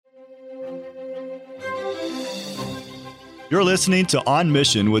You're listening to On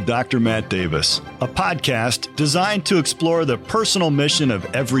Mission with Dr. Matt Davis, a podcast designed to explore the personal mission of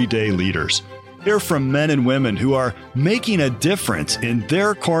everyday leaders. Hear from men and women who are making a difference in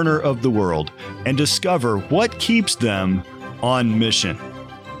their corner of the world and discover what keeps them on mission.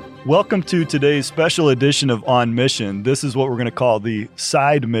 Welcome to today's special edition of On Mission. This is what we're going to call the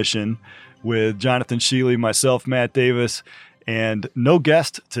Side Mission with Jonathan Shealy, myself, Matt Davis, and no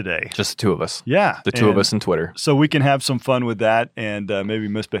guest today. Just the two of us. Yeah. The two of us in Twitter. So we can have some fun with that and maybe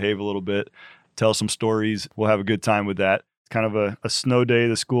misbehave a little bit, tell some stories. We'll have a good time with that. Kind of a snow day.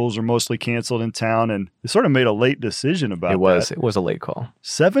 The schools are mostly canceled in town, and they sort of made a late decision about that. It was a late call.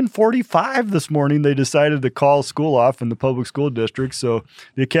 7:45 this morning, they decided to call school off in the public school district. So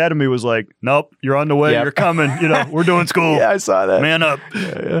the academy was like, nope, you're on the way. Yep. You're coming. We're doing school. Yeah, I saw that. Man up,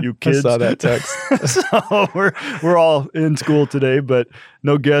 you kids. I saw that text. So we're all in school today, but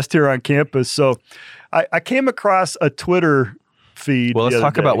no guest here on campus. So I came across a Twitter feed. Well, let's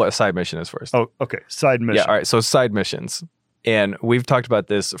talk about what a side mission is first. Oh, okay. Side mission. Yeah, all right. So side missions. And we've talked about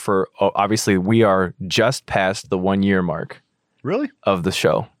this obviously, we are just past the 1 year mark. Really? Of the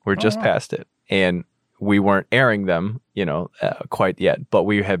show. We're just past it. And we weren't airing them, quite yet, but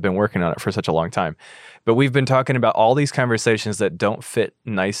we have been working on it for such a long time. But we've been talking about all these conversations that don't fit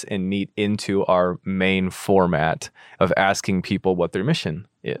nice and neat into our main format of asking people what their mission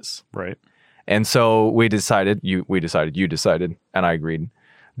is. Right. And so you decided, and I agreed,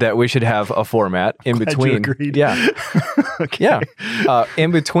 that we should have a format in between. You agreed. Yeah. Okay. Yeah.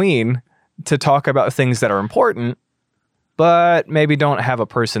 In between to talk about things that are important, but maybe don't have a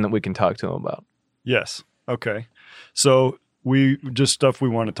person that we can talk to them about. Yes. Okay. So we just stuff we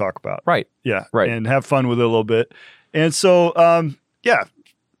want to talk about. Right. Yeah. Right. And have fun with it a little bit. And so,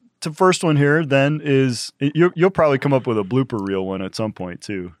 the first one here then is you'll probably come up with a blooper reel one at some point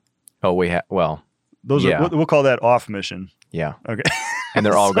too. Oh, those are, we'll call that off mission. Yeah. Okay. And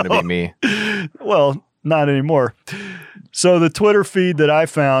they're all going to be me. Well, not anymore. So the Twitter feed that I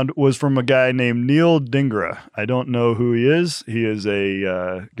found was from a guy named Neil Dingra. I don't know who he is. He is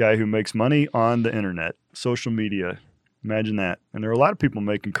a guy who makes money on the internet, social media. Imagine that. And there are a lot of people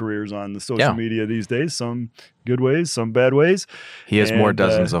making careers on the social media these days, some good ways, some bad ways. He has more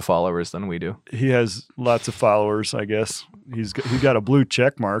dozens of followers than we do. He has lots of followers, I guess. He's got a blue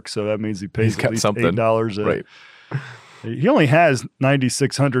check mark, so that means he pays at least $8 Right. He only has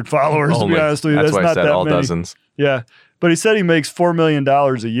 9,600 followers, to be honest with you. That's why not I said that all many. dozens. Yeah. But he said he makes $4 million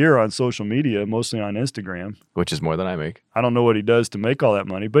a year on social media, mostly on Instagram. Which is more than I make. I don't know what he does to make all that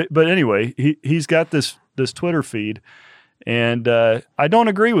money. But anyway, he's got this Twitter feed, and I don't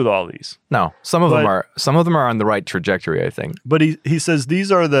agree with all these. No, some of them are on the right trajectory, I think. But he says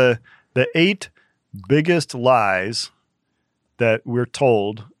these are the 8 biggest lies that we're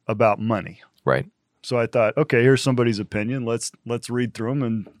told about money. Right. So I thought, okay, here's somebody's opinion. Let's read through them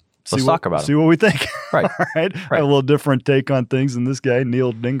and talk about see what we think. Right. All right. I have a little different take on things than this guy,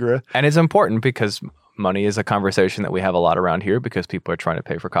 Neil Dingra. And it's important because money is a conversation that we have a lot around here because people are trying to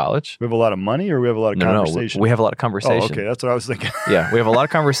pay for college. We have a lot of money, or we have a lot of conversation? No, we have a lot of conversation. Oh, okay. That's what I was thinking. Yeah, we have a lot of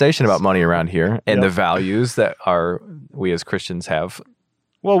conversation about money around here and the values that we as Christians have.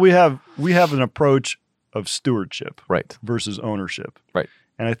 Well, we have an approach of stewardship, right, versus ownership, right.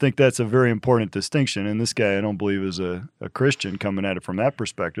 And I think that's a very important distinction. And this guy, I don't believe, is a Christian coming at it from that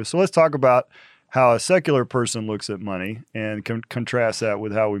perspective. So let's talk about how a secular person looks at money and contrast that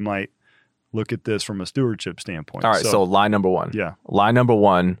with how we might look at this from a stewardship standpoint. All right, so lie number 1. Yeah. Lie number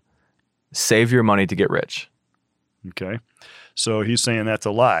 1, save your money to get rich. Okay. So he's saying that's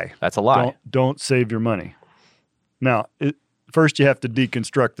a lie. That's a lie. Don't save your money. Now, first you have to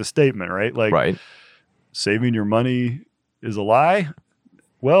deconstruct the statement, right? Like, right. Saving your money is a lie?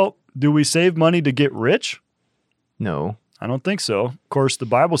 Well, do we save money to get rich? No. I don't think so. Of course, the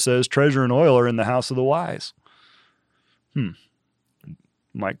Bible says treasure and oil are in the house of the wise.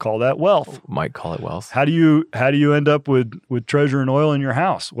 Might call that wealth. Might call it wealth. How do you end up with treasure and oil in your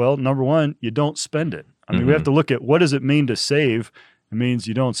house? Well, number one, you don't spend it. I mean, we have to look at what does it mean to save? It means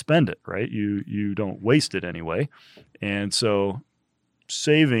you don't spend it, right? You don't waste it anyway. And so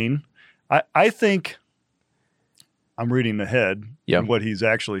saving, I think I'm reading ahead in what he's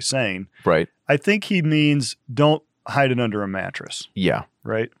actually saying. Right. I think he means don't hide it under a mattress. Yeah.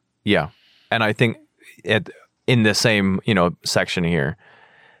 Right? Yeah. And I think in the same, section here,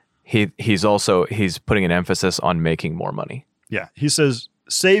 he's putting an emphasis on making more money. Yeah. He says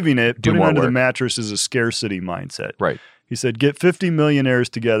saving it, putting it under the mattress is a scarcity mindset. Right. He said, get 50 millionaires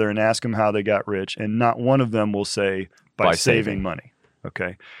together and ask them how they got rich, and not one of them will say by saving money.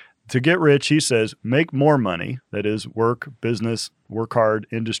 Okay. To get rich, he says, make more money. That is, work, business, work hard,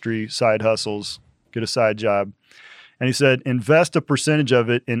 industry, side hustles, get a side job. And he said, invest a percentage of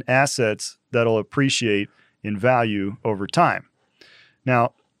it in assets that'll appreciate in value over time.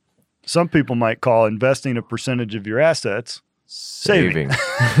 Now, some people might call investing a percentage of your assets saving.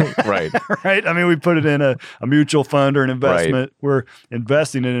 Right. Right? I mean, we put it in a mutual fund or an investment. Right. We're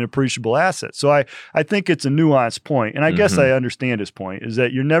investing in an appreciable asset. So I think it's a nuanced point. And I guess I understand his point, is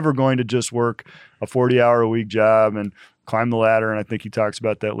that you're never going to just work a 40-hour-a-week job and climb the ladder. And I think he talks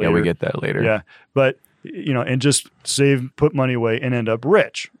about that later. Yeah, we get that later. Yeah. But, and just save, put money away and end up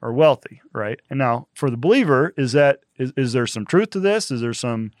rich or wealthy, right? And now for the believer, is there some truth to this? Is there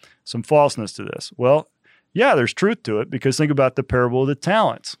some falseness to this? Well, yeah, there's truth to it, because think about the parable of the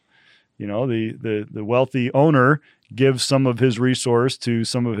talents. The wealthy owner gives some of his resource to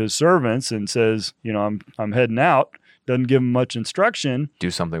some of his servants and says, I'm heading out. Doesn't give them much instruction. Do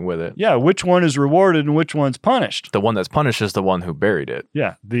something with it. Yeah, which one is rewarded and which one's punished? The one that's punished is the one who buried it.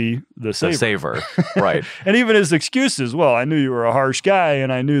 Yeah, the saver. The saver, right. And even his excuses, well, I knew you were a harsh guy,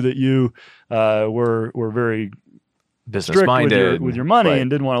 and I knew that you were very business-minded with your money, right,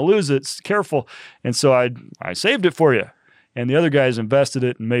 and didn't want to lose it. Careful. And so I saved it for you. And the other guys invested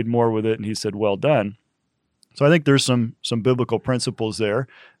it and made more with it. And he said, well done. So I think there's some biblical principles there.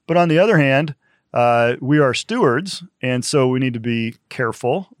 But on the other hand, we are stewards. And so we need to be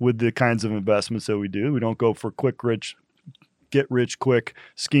careful with the kinds of investments that we do. We don't go for get rich quick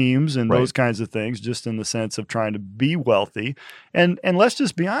schemes and those kinds of things, just in the sense of trying to be wealthy. And let's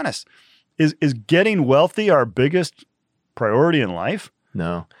just be honest. Is getting wealthy our biggest priority in life?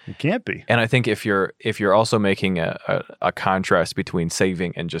 No, it can't be. And I think if you're also making a contrast between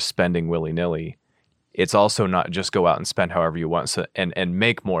saving and just spending willy-nilly, it's also not just go out and spend however you want and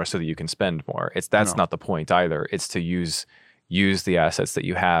make more so that you can spend more. That's not the point either. It's to use the assets that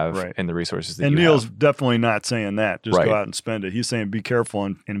you have and the resources that you have. And Neil's definitely not saying that. Just go out and spend it. He's saying be careful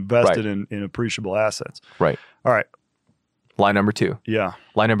and invest it in appreciable assets. Right. All right. Line number 2. Yeah.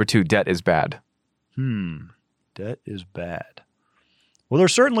 Line number 2, debt is bad. Debt is bad. Well,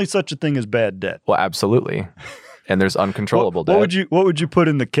 there's certainly such a thing as bad debt. Well, absolutely. And there's uncontrollable debt. What would you put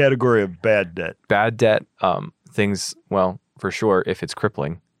in the category of bad debt? Bad debt, things, well, for sure, if it's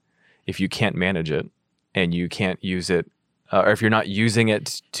crippling, if you can't manage it and you can't use it, or if you're not using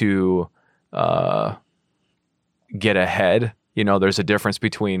it to get ahead, there's a difference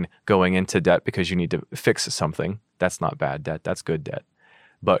between going into debt because you need to fix something. That's not bad debt. That's good debt.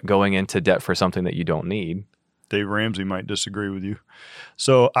 But going into debt for something that you don't need. Dave Ramsey might disagree with you.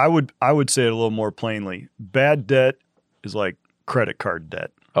 So I would say it a little more plainly. Bad debt is like credit card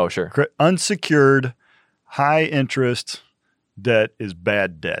debt. Oh, sure. Unsecured, high interest debt is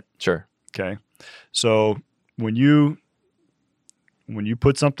bad debt. Sure. Okay. So when you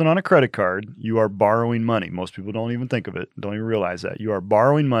put something on a credit card, you are borrowing money. Most people don't even think of it, don't even realize that. You are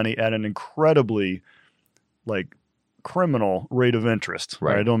borrowing money at an incredibly criminal rate of interest.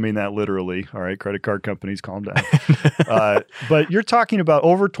 Right. I don't mean that literally. All right. Credit card companies, calm down. But you're talking about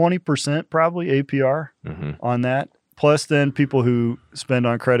over 20% probably APR on that. Plus then people who spend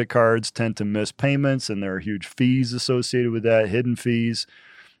on credit cards tend to miss payments, and there are huge fees associated with that, hidden fees.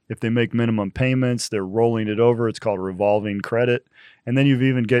 If they make minimum payments, they're rolling it over. It's called revolving credit. And then you've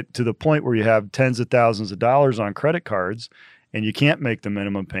even get to the point where you have tens of thousands of dollars on credit cards and you can't make the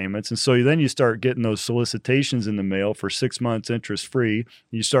minimum payments. And so then you start getting those solicitations in the mail for 6 months interest free.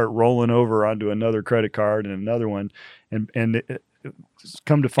 You start rolling over onto another credit card and another one. And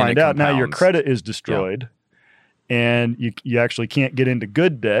come to find out now your credit is destroyed and you actually can't get into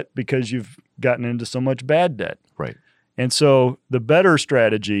good debt because you've gotten into so much bad debt. Right. And so the better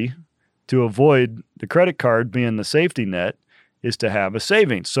strategy to avoid the credit card being the safety net is to have a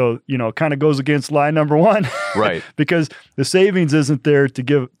savings. So, it kind of goes against line number 1. Right. Because the savings isn't there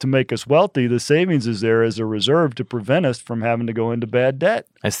to make us wealthy. The savings is there as a reserve to prevent us from having to go into bad debt.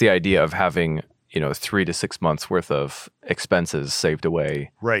 It's the idea of having, 3 to 6 months worth of expenses saved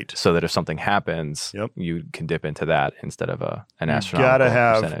away. Right. So that if something happens, you can dip into that instead of an astronomical You got to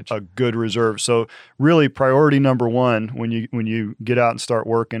have percentage. A good reserve. So really priority number 1 when you get out and start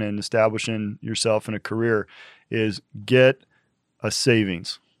working and establishing yourself in a career is get a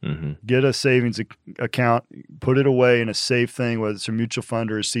savings. Get a savings account, put it away in a safe thing, whether it's a mutual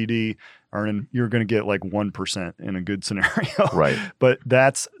fund or a CD, you're going to get like 1% in a good scenario. Right. But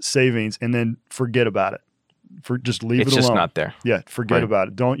that's savings, and then forget about it. Just leave it alone. It's just not there. Yeah, forget about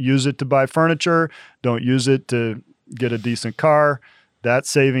it. Don't use it to buy furniture. Don't use it to get a decent car.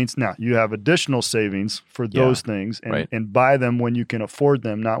 That's savings. Now, you have additional savings for those things and buy them when you can afford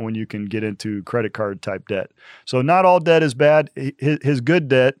them, not when you can get into credit card type debt. So not all debt is bad. His good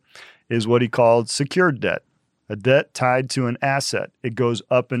debt is what he called secured debt, a debt tied to an asset. It goes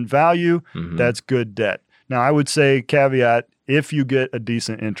up in value. That's good debt. Now, I would say caveat, if you get a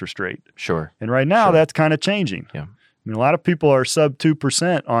decent interest rate. Sure. And right now, that's kind of changing. Yeah. I mean, a lot of people are sub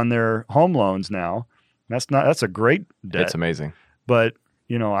 2% on their home loans now. That's a great debt. It's amazing. But,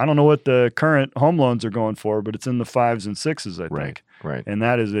 I don't know what the current home loans are going for, but it's in the 5s and 6s, I think. Right. And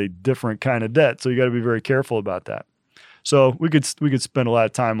that is a different kind of debt. So you got to be very careful about that. So we could spend a lot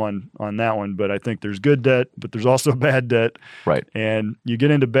of time on that one, but I think there's good debt, but there's also bad debt. Right. And you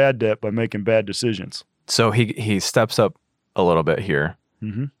get into bad debt by making bad decisions. So he steps up a little bit here.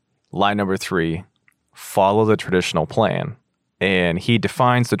 Mm-hmm. Line number 3, follow the traditional plan. And he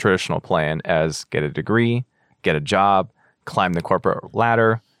defines the traditional plan as get a degree, get a job, climb the corporate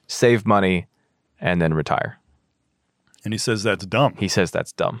ladder, save money, and then retire. And he says that's dumb. He says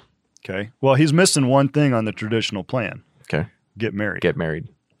that's dumb. Okay. Well, he's missing one thing on the traditional plan. Okay. Get married. Get married.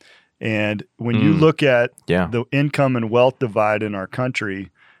 And when you look at Yeah. the income and wealth divide in our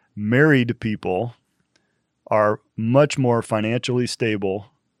country, married people are much more financially stable,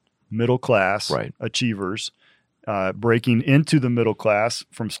 middle class Right. achievers, breaking into the middle class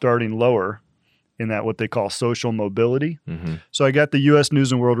from starting lower in that what they call social mobility. Mm-hmm. So I got the U.S.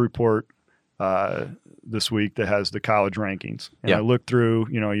 News and World Report this week that has the college rankings. And Yeah. I looked through,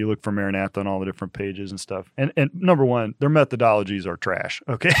 you look for Maranatha on all the different pages and stuff. And number one, their methodologies are trash.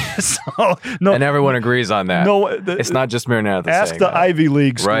 Okay. So no, And everyone agrees on that. no, It's not just Maranatha ask saying the that. Ivy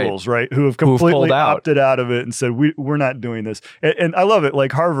League Right. schools, right? Who have completely pulled out. opted out of it and said, we're not doing this. And I love it.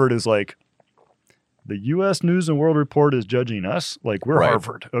 Like Harvard is like, the U.S. News and World Report is judging us like we're Right.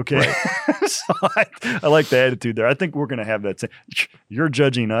 Harvard, okay? So I like the attitude there. I think we're going to have that same, you're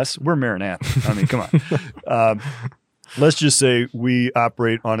judging us, we're Maranatha. I mean, come on. Let's just say we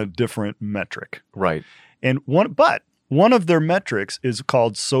operate on a different metric. Right. And one of their metrics is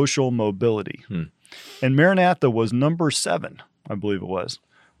called social mobility. And Maranatha was number 7, I believe it was,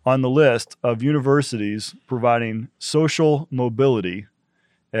 on the list of universities providing social mobility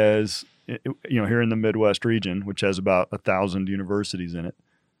as here in the Midwest region, which has about 1,000 universities in it.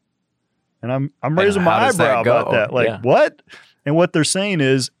 And I'm raising my how does that eyebrow go? about that. Like, Yeah. what? And what they're saying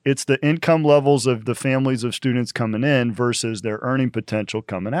is it's the income levels of the families of students coming in versus their earning potential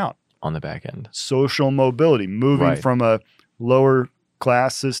coming out. On the back end. Social mobility, moving Right. from a lower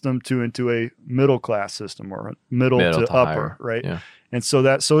class system into a middle class system or middle to upper, higher. right? Yeah. And so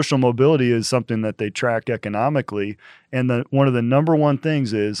that social mobility is something that they track economically. And one of the number one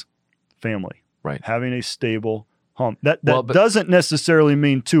things is family, Right. having a stable home. That Well, but- doesn't necessarily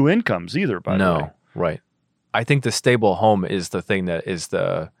mean 2 incomes either, by the way. No. Right. I think the stable home is the thing that is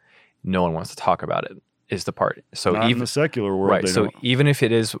no one wants to talk about it, is the part. So Not in even the secular world, right. they So don't. even if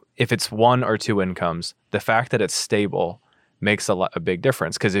it's 1 or 2 incomes, the fact that it's stable makes a big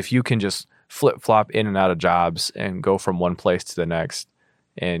difference. Because if you can just flip flop in and out of jobs and go from one place to the next,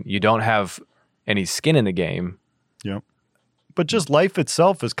 and you don't have any skin in the game, Yep. But just life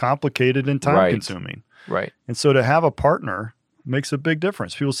itself is complicated and time Right. consuming. right? And so to have a partner makes a big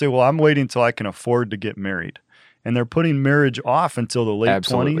difference. People say, well, I'm waiting until I can afford to get married. And they're putting marriage off until the late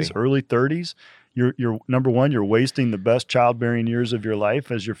Absolutely. 20s, early 30s. You're number one, you're wasting the best childbearing years of your life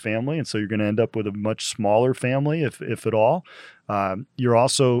as your family. And so you're going to end up with a much smaller family, if at all. You're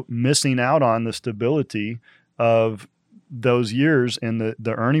also missing out on the stability of those years and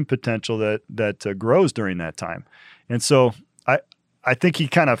the earning potential that grows during that time. And so I think he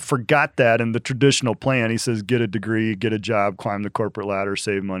kind of forgot that in the traditional plan. He says, get a degree, get a job, climb the corporate ladder,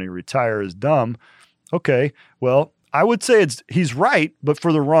 save money, retire is dumb. Okay, well, I would say he's right, but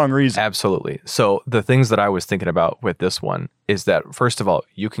for the wrong reason. Absolutely. So the things that I was thinking about with this one is that, first of all,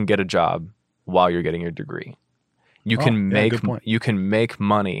 you can get a job while you're getting your degree. You can good point. make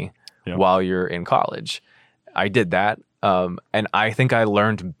money Yeah. while you're in college. I did that, and I think I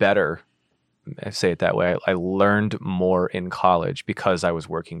learned better. I say it that way. I learned more in college because I was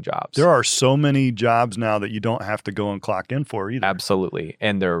working jobs. There are so many jobs now that you don't have to go and clock in for either. Absolutely,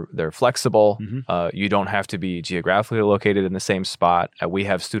 and they're flexible. Mhm. You don't have to be geographically located in the same spot. We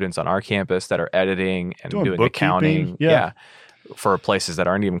have students on our campus that are editing and Doing doing bookkeeping, accounting. yeah. For places that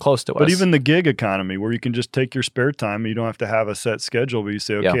aren't even close to us. But even the gig economy where you can just take your spare time, you don't have to have a set schedule, but you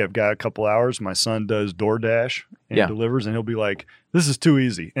say, okay, Yeah. I've got a couple hours. My son does DoorDash and Yeah. delivers, and he'll be like, this is too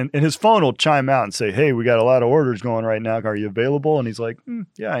easy. And his phone will chime out and say, hey, we got a lot of orders going right now. Are you available? And he's like,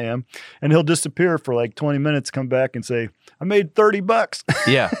 yeah, I am. And he'll disappear for like 20 minutes, come back and say, I made $30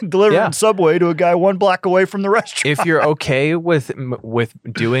 yeah. delivering Yeah. Subway to a guy 1 block away from the restaurant. If you're okay with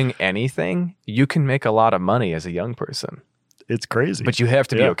doing anything, you can make a lot of money as a young person. It's crazy. But you have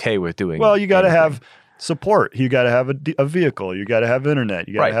to be Yeah. okay with doing. Well, you got to anything. have support. You got to have a vehicle. You got to have internet.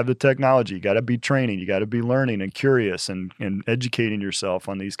 You got to Right. have the technology. You got to be training. You got to be learning and curious and educating yourself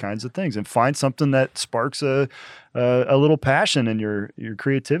on these kinds of things, and find something that sparks a little passion in your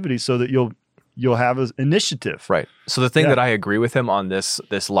creativity, so that you'll have an initiative. Right. So the thing Yeah. that I agree with him on this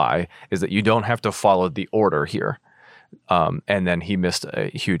lie is that you don't have to follow the order here. And then he missed a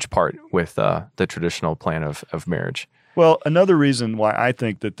huge part with the traditional plan of marriage. Well, another reason why I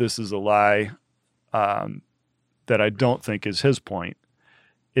think that this is a lie, that I don't think is his point,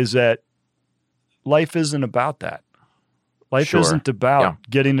 is that life isn't about that. Life Sure. isn't about Yeah.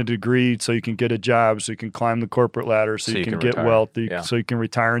 getting a degree so you can get a job, so you can climb the corporate ladder, so you can get retire. wealth, Yeah. so you can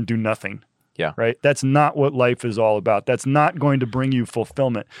retire and do nothing. Yeah. Right? That's not what life is all about. That's not going to bring you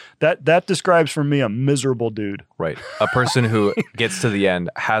fulfillment. That describes for me a miserable dude, Right. A person who gets to the end,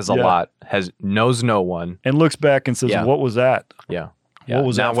 has a Yeah. lot, knows no one. and looks back and says, Yeah. "What was that?" Yeah. What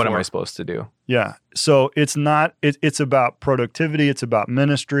was now that what am for? I supposed to do? Yeah. So it's not, it's about productivity. It's about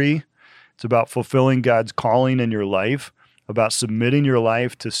ministry. It's about fulfilling God's calling in your life, about submitting your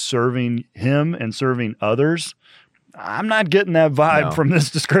life to serving Him and serving others. I'm not getting that vibe No. from this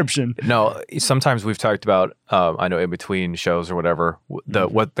description. No, sometimes we've talked about, I know in between shows or whatever,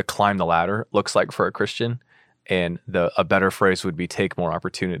 Mm-hmm. what the climb the ladder looks like for a Christian. And a better phrase would be take more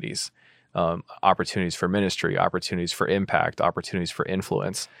opportunities. Opportunities for ministry, opportunities for impact, opportunities for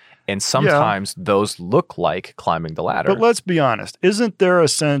influence. And sometimes those look like climbing the ladder. But let's be honest. Isn't there a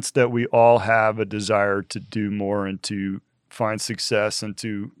sense that we all have a desire to do more and to find success and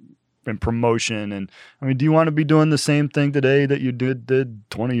promotion? And I mean, do you want to be doing the same thing today that you did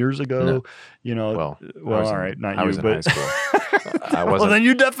 20 years ago? No. You know, Well, all right, not I you, was in but high school. I well, wasn't. then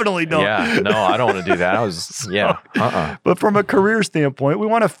you definitely don't. Yeah, no, I don't want to do that. I was, But from a career standpoint, we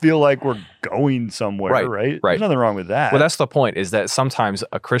want to feel like we're going somewhere, right? Right. There's nothing wrong with that. Well, that's the point, is that sometimes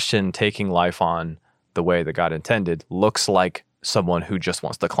a Christian taking life on the way that God intended looks like someone who just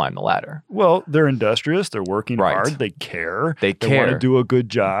wants to climb the ladder. Well, they're industrious. They're working Right. hard. They care. They want to care. do a good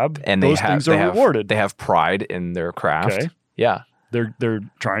job. And those things are rewarded. They have pride in their craft. Okay. Yeah. They're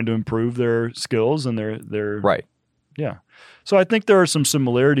trying to improve their skills and their Right. Yeah. So I think there are some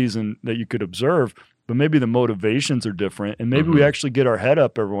similarities that you could observe, but maybe the motivations are different. And maybe we actually get our head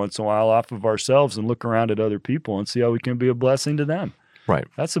up every once in a while off of ourselves and look around at other people and see how we can be a blessing to them. Right.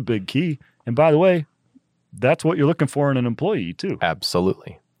 That's a big key. And by the way, that's what you're looking for in an employee too.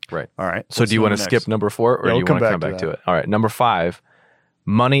 Absolutely. Right. All right. So do you want to skip number 4 or Yeah, do you we'll want to come back to it? All right. Number 5,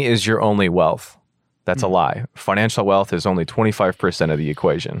 money is your only wealth. That's a lie. Financial wealth is only 25% of the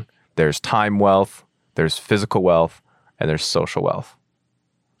equation. There's time wealth, there's physical wealth, and there's social wealth.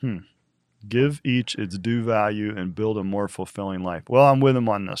 Give each its due value and build a more fulfilling life. Well, I'm with him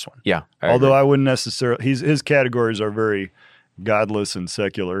on this one. Yeah. Although I wouldn't necessarily, his categories are very godless and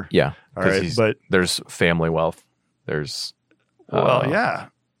secular. yeah. All 'Cause right. But there's family wealth. There's yeah,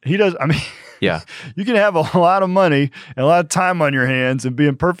 he does. I mean, yeah. you can have a lot of money and a lot of time on your hands and be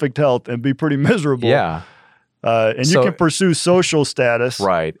in perfect health and be pretty miserable. Yeah. And So- you can pursue social status.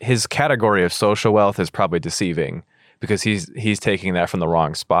 Right. His category of social wealth is probably deceiving because he's taking that from the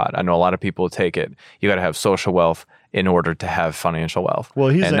wrong spot. I know a lot of people take it. You got to have social wealth in order to have financial wealth. Well,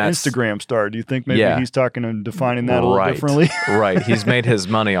 he's And an that's- Instagram star. Do you think maybe Yeah. he's talking and defining that a little Right. differently? Right. He's made his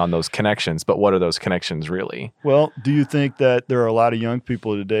money on those connections, but what are those connections really? Well, do you think that there are a lot of young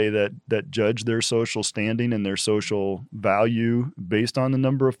people today that judge their social standing and their social value based on the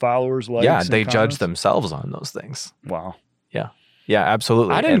number of followers, likes, Yeah, and they judge comments? themselves on those things. Wow. Yeah. Yeah,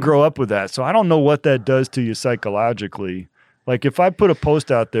 absolutely. I didn't And- grow up with that, so I don't know what that does to you psychologically. Like if I put a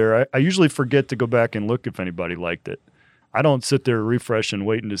post out there, I usually forget to go back and look if anybody liked it. I don't sit there refreshing,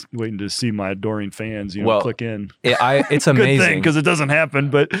 waiting to see my adoring fans, Well, click in. It's Good thing amazing. because it doesn't happen,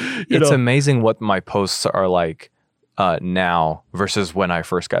 but It's amazing what my posts are like now versus when I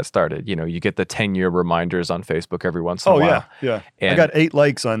first got started. You know, you get the 10-year reminders on Facebook every once in a Oh while. yeah. I And- got 8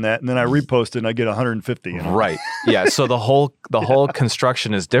 likes on that, and then I reposted and I get 150. Right. Yeah. So the whole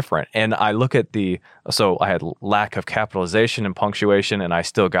construction is different. And I look at so I had lack of capitalization and punctuation, and I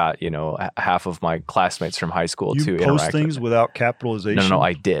still got, half of my classmates from high school You to post interact things with. without capitalization. No,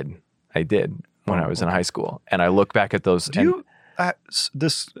 I did when I was in high school. And I look back at those. Do you?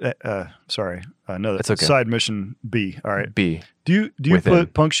 Sorry, another It's okay. side mission B. All right. B Do you within.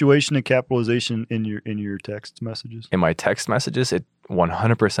 put punctuation and capitalization in your text messages? in my text messages, it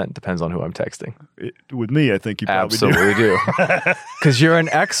 100% depends on who I'm texting. With me, I think you probably do. Absolutely do. Because you're an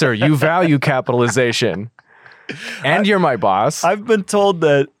Xer. You value capitalization. And you're my boss. I've been told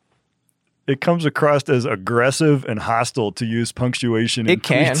that it comes across as aggressive and hostile to use punctuation in It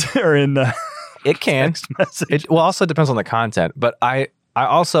can. tweets or in It can. text message. It also depends on the content, but I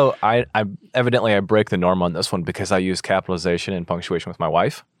I evidently I break the norm on this one because I use capitalization and punctuation with my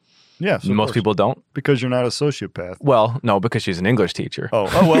wife. Yes. Most people don't. Because you're not a sociopath. Well, no, because she's an English teacher. Oh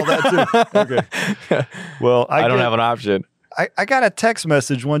well, that too. Okay. Well, I don't have an option. I got a text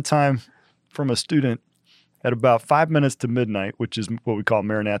message one time from a student at about 5 minutes to midnight, which is what we call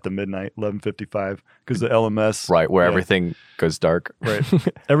Maranatha midnight, 11:55, because the LMS. Right, where everything goes dark. Right.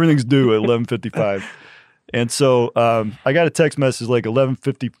 Everything's due at 11:55. And so I got a text message like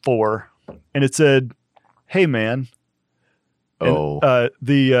 11:54, and it said, "Hey, man." And,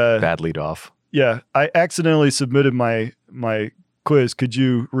 bad lead off. Yeah, I accidentally submitted my quiz. Could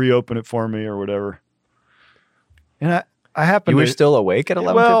you reopen it for me or whatever? And I happened. You were still awake at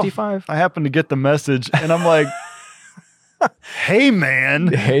 11:55? Well, I happened to get the message, and I'm like, "Hey,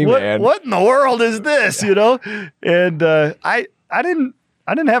 man! Hey, man! What in the world is this?" You know? And I didn't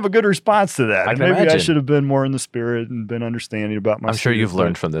have a good response to that. Maybe I should have been more in the spirit and been understanding about my. I'm sure you've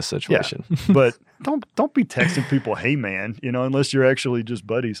learned from this situation. Yeah, but don't be texting people, "Hey, man," you know, unless you're actually just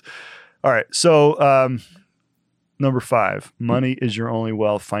buddies. All right, so number 5, money is your only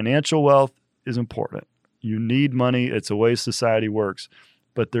wealth. Financial wealth is important. You need money. It's a way society works.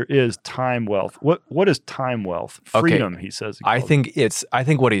 But there is time wealth. What is time wealth? Freedom, okay. He says. I think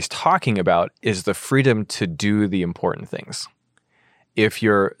what he's talking about is the freedom to do the important things. If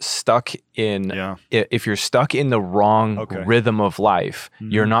you're stuck in the wrong rhythm of life,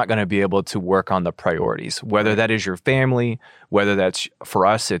 you're not going to be able to work on the priorities. Whether that is your family, whether that's for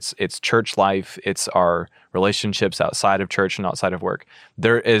us, it's church life, it's our relationships outside of church and outside of work.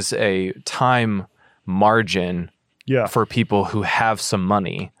 There is a time margin for people who have some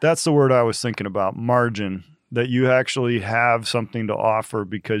money. That's the word I was thinking about, margin. That you actually have something to offer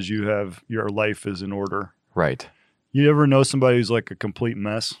because your life is in order. Right. You ever know somebody who's like a complete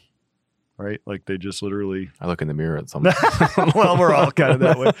mess, right? Like they just literally... I look in the mirror at something. Well, we're all kind of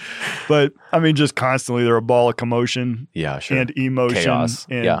that way. But I mean, just constantly they're a ball of commotion and emotion. Chaos.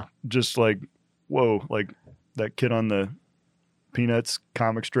 And just like, whoa, like that kid on the Peanuts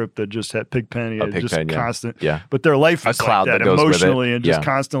comic strip that just had Pigpen. Just constant. Yeah. But their life is a cloud like that goes emotionally with it. And just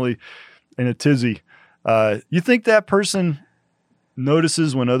constantly in a tizzy. You think that person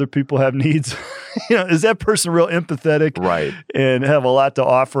notices when other people have needs? You know, is that person real empathetic, right, and have a lot to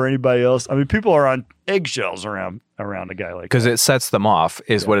offer anybody else? I mean, people are on eggshells around a guy like that because it sets them off.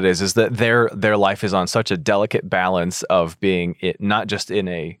 Is what it is. Is that their life is on such a delicate balance of being it not just in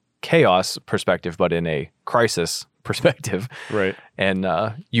a chaos perspective, but in a crisis perspective, right? And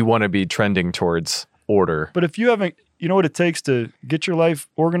you want to be trending towards order. But if you haven't, you know what it takes to get your life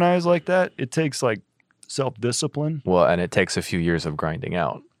organized like that? It takes like self-discipline. Well, and it takes a few years of grinding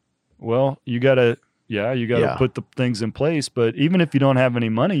out. Well, you got to put the things in place. But even if you don't have any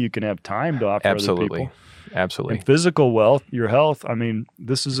money, you can have time to offer other people. Absolutely. And physical wealth, your health. I mean,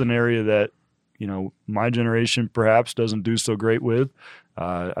 this is an area that, you know, my generation perhaps doesn't do so great with.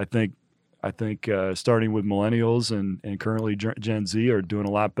 I think starting with millennials and currently Gen Z are doing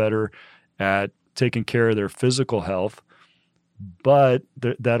a lot better at taking care of their physical health. But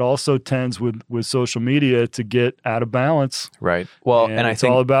that also tends with social media to get out of balance. Right. Well, and I think it's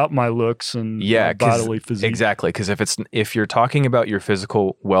all about my looks and my bodily physique. Exactly. Because if you're talking about your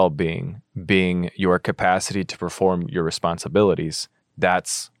physical well-being being your capacity to perform your responsibilities,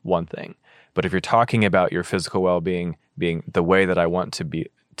 that's one thing. But if you're talking about your physical well-being being the way that I want to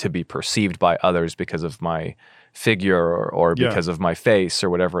be perceived by others because of my figure or because of my face or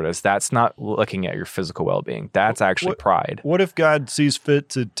whatever it is, that's not looking at your physical well-being. That's actually pride. What if God sees fit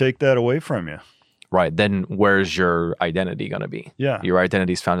to take that away from you? Right. Then where's your identity going to be? Yeah. Your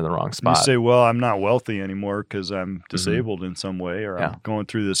identity is found in the wrong spot. You say, well, I'm not wealthy anymore because I'm disabled in some way or I'm going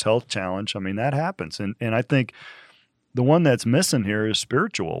through this health challenge. I mean, that happens. And I think the one that's missing here is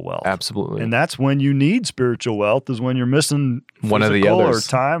spiritual wealth. Absolutely. And that's when you need spiritual wealth, is when you're missing one of the others, or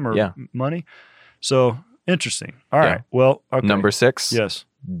time or money. So interesting. All right. Well, okay. Number 6. Yes.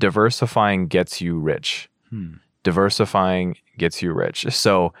 Diversifying gets you rich. Diversifying gets you rich.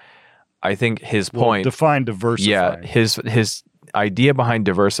 So I think his point. Define diversifying. Yeah. His idea behind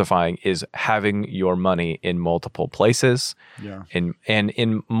diversifying is having your money in multiple places and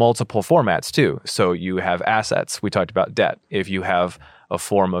in multiple formats too. So you have assets. We talked about debt. If you have a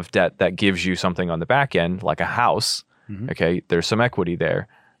form of debt that gives you something on the back end, like a house, okay, there's some equity there.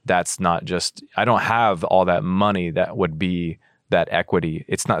 That's not just, I don't have all that money that would be that equity.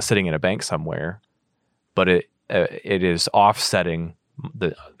 It's not sitting in a bank somewhere, but it is offsetting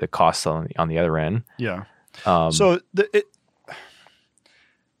the costs on the other end. Yeah.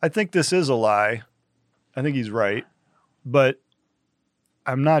 I think this is a lie. I think he's right, but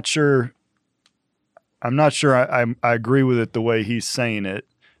I'm not sure. I'm not sure I agree with it the way he's saying it.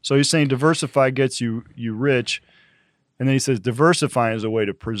 So he's saying diversify gets you rich. And then he says diversifying is a way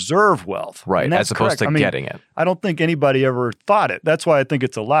to preserve wealth. Right, and that's as opposed correct. to getting it. I don't think anybody ever thought it. That's why I think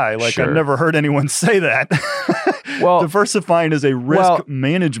it's a lie. Like, Sure. I've never heard anyone say that. Well, diversifying is a risk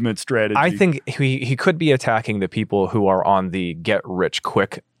management strategy. I think he could be attacking the people who are on the get rich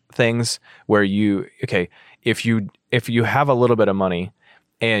quick things where if you have a little bit of money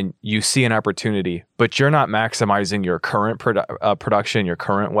and you see an opportunity, but you're not maximizing your current production, your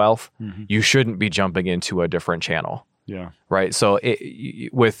current wealth, you shouldn't be jumping into a different channel. Yeah. Right. So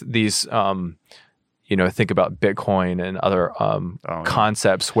with these, think about Bitcoin and other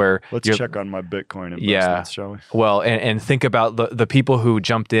concepts where let's check on my Bitcoin investments, shall we? Well, and think about the people who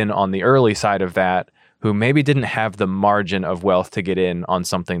jumped in on the early side of that, who maybe didn't have the margin of wealth to get in on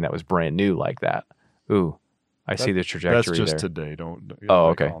something that was brand new like that. Ooh, I see the trajectory there. That's just today. Don't.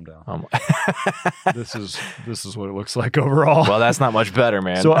 Okay. Calm down. This is what it looks like overall. Well, that's not much better,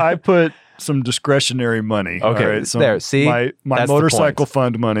 man. So I put some discretionary money. Okay. Right? So there. See, my motorcycle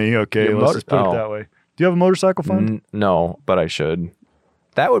fund money. Okay, let's just put it that way. Do you have a motorcycle fund? No, but I should.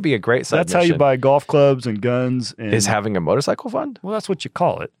 That would be a great side That's how you buy golf clubs and guns. And, is having a motorcycle fund? Well, that's what you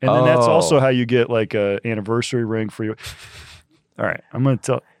call it. And then that's also how you get like a anniversary ring for you. All right, I'm going to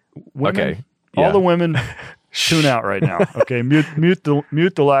tell women, okay. All the women tune out right now. Okay, mute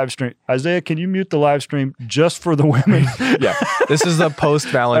the live stream. Isaiah, can you mute the live stream just for the women? Yeah, this is a post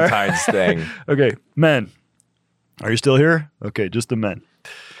Valentine's thing. Okay, men, are you still here? Okay, just the men.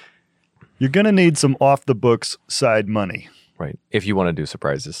 You're going to need some off the books side money. Right. If you want to do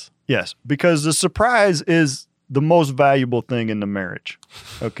surprises. Yes, because the surprise is the most valuable thing in the marriage.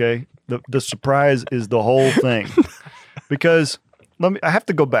 Okay? The surprise is the whole thing. Because I have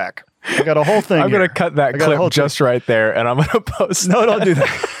to go back. I got a whole thing. I'm going to cut that clip just right there and I'm going to post. No, don't do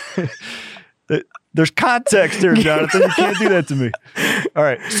that. There's context here, Jonathan. You can't do that to me. All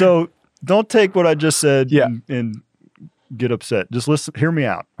right. So don't take what I just said and get upset. Just listen, hear me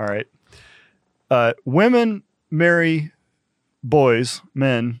out. All right. Women marry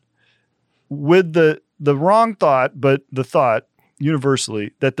men with the wrong thought, but the thought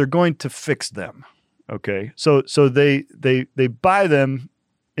universally that they're going to fix them. Okay. So they buy them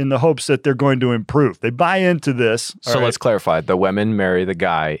in the hopes that they're going to improve. They buy into this. So let's clarify. The women marry the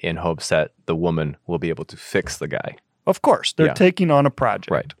guy in hopes that the woman will be able to fix the guy. Of course. They're taking on a project.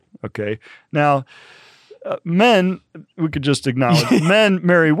 Right. Okay. Now, men, we could just acknowledge, men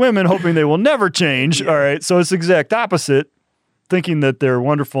marry women hoping they will never change. Yeah. All right. So it's the exact opposite, thinking that they're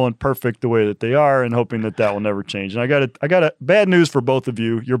wonderful and perfect the way that they are and hoping that will never change. And I got a bad news for both of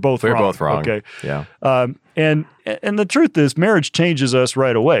you. You're both wrong. We're both wrong. Okay. Yeah. And the truth is marriage changes us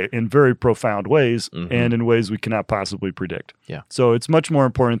right away in very profound ways and in ways we cannot possibly predict. Yeah. So it's much more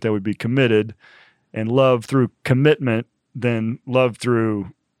important that we be committed and love through commitment than love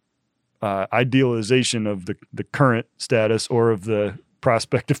through idealization of the current status or of the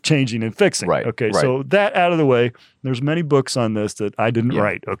prospect of changing and fixing. Right. Okay. Right. So that out of the way, there's many books on this that I didn't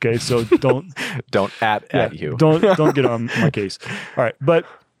write. Okay. So don't at you. Don't get on my case. All right. But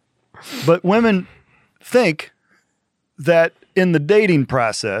women think that in the dating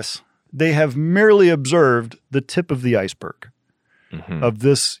process, they have merely observed the tip of the iceberg of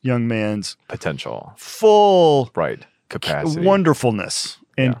this young man's potential, full capacity, wonderfulness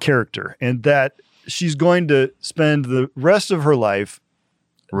and character, and that she's going to spend the rest of her life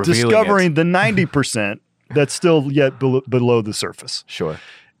discovering the 90% that's still yet below the surface. Sure.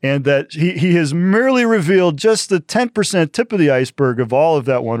 And that he has merely revealed just the 10% tip of the iceberg of all of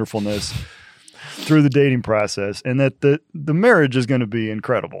that wonderfulness through the dating process, and that the marriage is going to be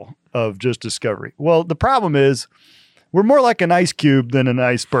incredible of just discovery. Well, the problem is we're more like an ice cube than an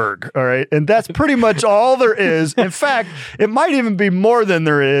iceberg, all right? And that's pretty much all there is. In fact, it might even be more than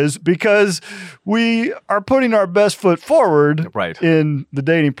there is because we are putting our best foot forward in the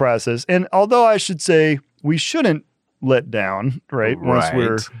dating process. And although I should say we shouldn't let down, once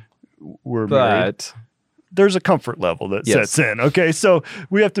we're married, there's a comfort level that sets in, okay? So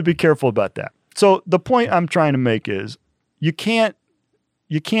we have to be careful about that. So the point I'm trying to make is you can't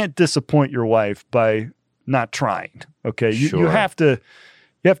disappoint your wife by not trying. Okay. You have to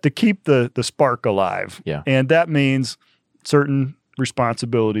keep the spark alive. Yeah. And that means certain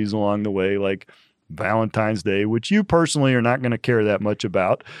responsibilities along the way, like Valentine's Day, which you personally are not going to care that much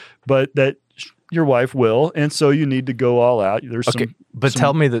about, but that your wife will. And so you need to go all out. There's some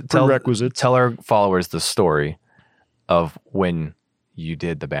prerequisites. Tell our followers the story of when you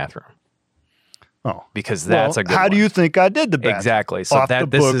did the bathroom. Oh, because that's a good how one. do you think I did the bathroom? Exactly. So off the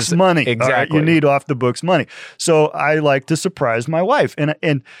books money. Exactly. Right? You need off the books money. So I like to surprise my wife,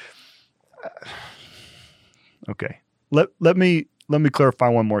 and Okay. Let me clarify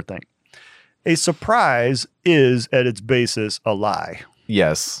one more thing. A surprise is at its basis a lie.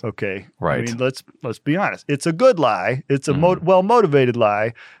 Yes. Okay. Right. I mean, let's be honest. It's a good lie. It's a well-motivated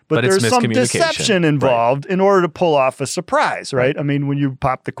lie, but there's some deception involved in order to pull off a surprise, right? I mean, when you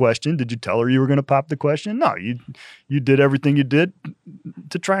popped the question, did you tell her you were going to pop the question? No, you did everything you did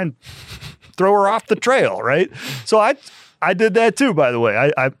to try and throw her off the trail, right? So I did that too, by the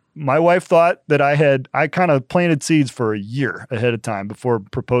way. My wife thought that I kind of planted seeds for a year ahead of time before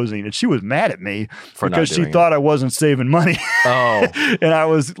proposing, and she was mad at me because she thought I wasn't saving money. Oh, and I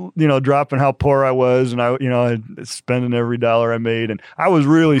was, dropping how poor I was, and I spending every dollar I made, and I was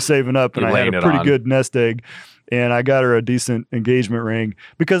really saving up, and I had a pretty good nest egg. And I got her a decent engagement ring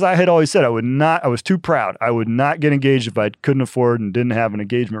because I had always said I was too proud. I would not get engaged if I couldn't afford and didn't have an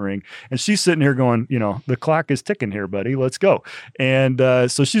engagement ring. And she's sitting here going, the clock is ticking here, buddy. Let's go. And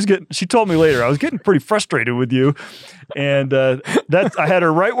so she told me later, I was getting pretty frustrated with you. And I had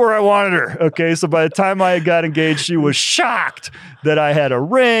her right where I wanted her. Okay. So by the time I got engaged, she was shocked that I had a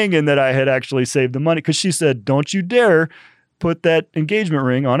ring and that I had actually saved the money. Because she said, don't you dare put that engagement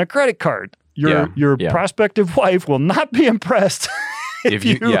ring on a credit card. Your prospective wife will not be impressed if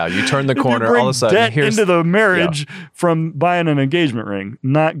you turn the corner, all of a sudden debt into the marriage from buying an engagement ring.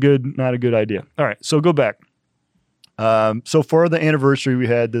 Not good, not a good idea. All right, so go back. So for the anniversary we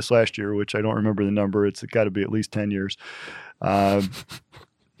had this last year, which I don't remember the number, it's got to be at least 10 years.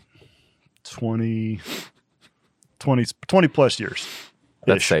 20 plus years.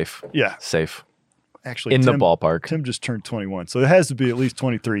 That's safe. Yeah. Safe. Actually, in the ballpark. Tim just turned 21, so it has to be at least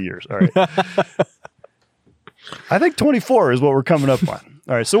 23 years. All right. I think 24 is what we're coming up on.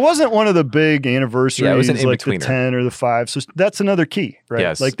 All right. So it wasn't one of the big anniversaries it was an like the 10 or the 5. So that's another key, right?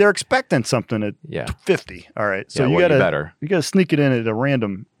 Yes. Like they're expecting something at 50. All right. So you gotta sneak it in at a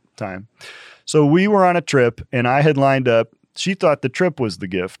random time. So we were on a trip and I had lined up. She thought the trip was the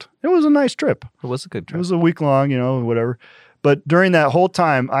gift. It was a nice trip. It was a good trip. It was a week long, whatever. But during that whole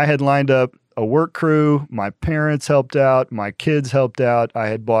time, I had lined up a work crew. My parents helped out. My kids helped out. I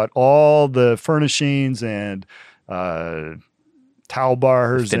had bought all the furnishings and towel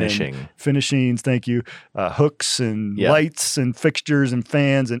bars and finishings. Thank you. Hooks and lights and fixtures and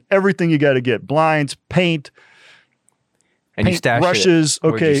fans and everything you got to get. Blinds, paint, and you stash brushes.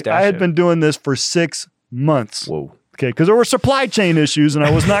 Okay, I had been doing this for 6 months. Whoa. Okay, because there were supply chain issues, and I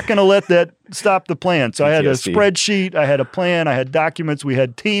was not going to let that stop the plan. So I had a spreadsheet, I had a plan, I had documents, we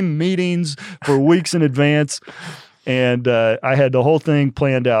had team meetings for weeks in advance, and I had the whole thing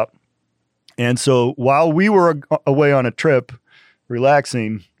planned out. And so while we were away on a trip,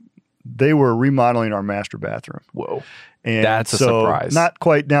 relaxing, they were remodeling our master bathroom. Whoa, and that's a surprise. Not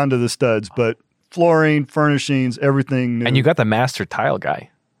quite down to the studs, but flooring, furnishings, everything new. And you got the master tile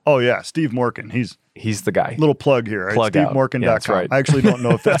guy. Oh, yeah, Steve Morgan. He's the guy. Little plug here. Right? SteveMorgan.com. Yeah, that's right. I actually don't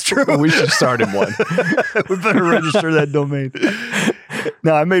know if that's true. We should start in one. We better register that domain.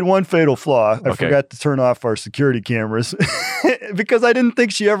 Now, I made one fatal flaw. I forgot to turn off our security cameras because I didn't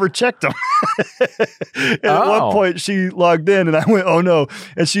think she ever checked them. And at one point, she logged in and I went, oh, no.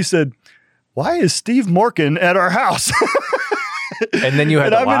 And she said, why is Steve Morgan at our house? And then you had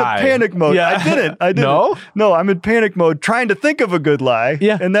to lie. I'm in a panic mode. Yeah. I didn't. No, I'm in panic mode trying to think of a good lie.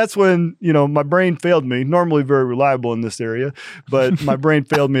 Yeah. And that's when, my brain failed me. Normally very reliable in this area, but my brain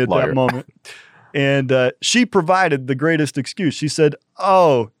failed me at that moment. And she provided the greatest excuse. She said,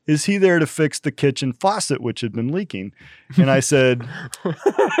 oh, is he there to fix the kitchen faucet, which had been leaking? And I said,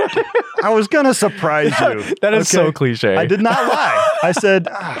 I was going to surprise you. That is so cliche. I did not lie. I said,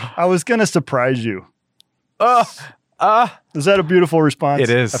 I was going to surprise you. Is that a beautiful response? It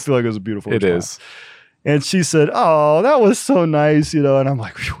is. I feel like it was a beautiful response. It is. And she said, oh, that was so nice, And I'm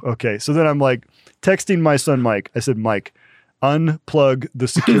like, okay. So then I'm like texting my son, Mike. I said, Mike, unplug the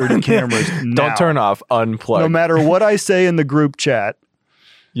security cameras now. Don't turn off, unplug. No matter what I say in the group chat.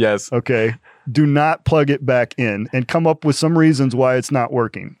 Yes. Okay. Do not plug it back in and come up with some reasons why it's not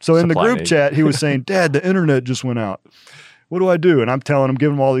working. So in the group chat, he was saying, Dad, the internet just went out. What do I do? And I'm telling him,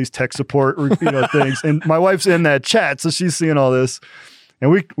 giving him all these tech support, things. And my wife's in that chat, so she's seeing all this. And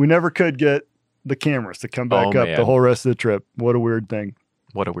we never could get the cameras to come back up the whole rest of the trip. What a weird thing.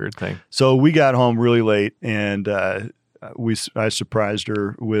 What a weird thing. So we got home really late, and I surprised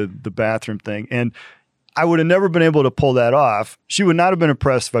her with the bathroom thing. And I would have never been able to pull that off. She would not have been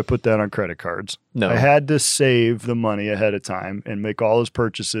impressed if I put that on credit cards. No. I had to save the money ahead of time and make all those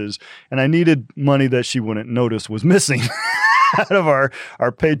purchases. And I needed money that she wouldn't notice was missing out of our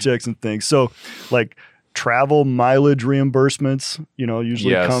paychecks and things. So like travel mileage reimbursements,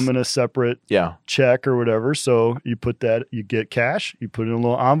 usually come in a separate check or whatever. So you get cash, you put it in a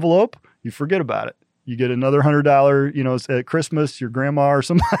little envelope, you forget about it. You get another $100, you know, at Christmas, your grandma or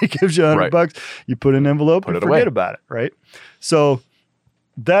somebody gives you $100. You put an envelope and forget about it, right? So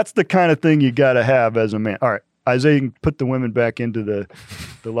that's the kind of thing you got to have as a man. All right, Isaiah, you can put the women back into the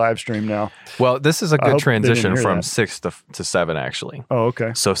live stream now. Well, this is a good transition from 6 to 7, actually. Oh,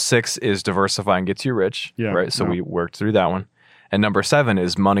 okay. So 6 is diversify and gets you rich, right? So we worked through that one. And number 7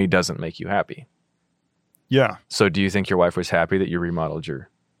 is money doesn't make you happy. Yeah. So do you think your wife was happy that you remodeled your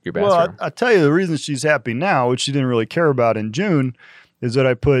bathroom? Well, I'll tell you the reason she's happy now, which she didn't really care about in June, is that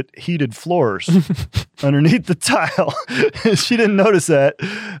I put heated floors underneath the tile. She didn't notice that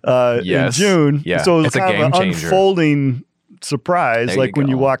in June. Yeah. So it was it's kind a game of an changer. Unfolding surprise, there like when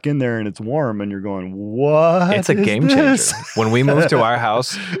you walk in there and it's warm and you're going, what? It's a game changer. When we moved to our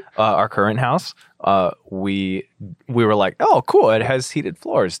house, our current house, we were like, oh, cool, it has heated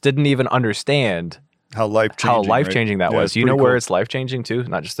floors. Didn't even understand how life-changing that was. You know where it's life-changing too?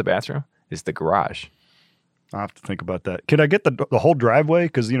 Not just the bathroom, is the garage. I'll have to think about that. Can I get the whole driveway?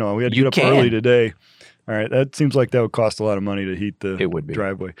 Because, you know, we had to get up early today. All right. That seems like that would cost a lot of money to heat the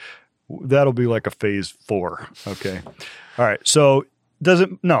driveway. That'll be like a phase 4. Okay. All right. So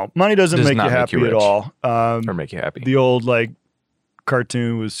money doesn't make you happy at all. Or make you happy. The old like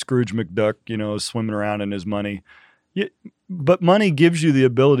cartoon with Scrooge McDuck, you know, swimming around in his money. But money gives you the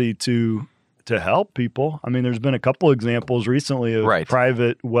ability to help people. I mean, there's been a couple examples recently of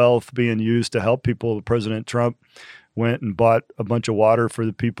private wealth being used to help people. President Trump went and bought a bunch of water for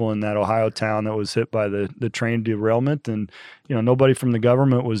the people in that Ohio town that was hit by the train derailment. And, you know, nobody from the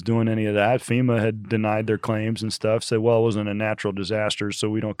government was doing any of that. FEMA had denied their claims and stuff, said, well, it wasn't a natural disaster, so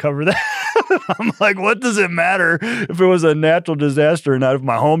we don't cover that. I'm like, what does it matter if it was a natural disaster or not, if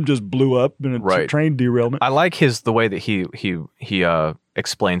my home just blew up in a train derailment? I like the way that he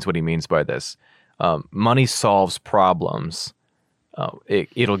explains what he means by this. Money solves problems.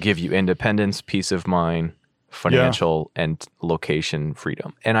 It'll give you independence, peace of mind, financial and location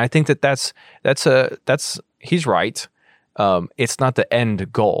freedom. And I think that's he's right. It's not the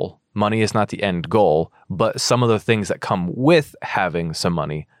end goal. Money is not the end goal, but some of the things that come with having some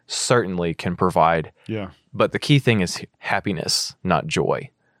money certainly can provide. Yeah. But the key thing is happiness, not joy.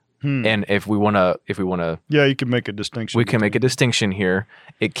 And if we want to, you can make a distinction. We can make a distinction here.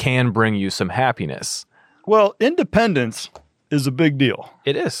 It can bring you some happiness. Well, independence is a big deal.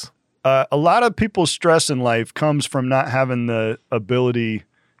 It is. A lot of people's stress in life comes from not having the ability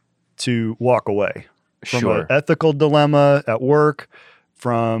to walk away from an ethical dilemma at work,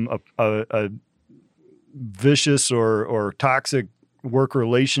 from a vicious or toxic work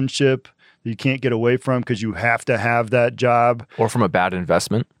relationship that you can't get away from because you have to have that job, or from a bad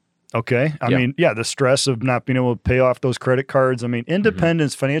investment. Okay. I mean, the stress of not being able to pay off those credit cards. I mean,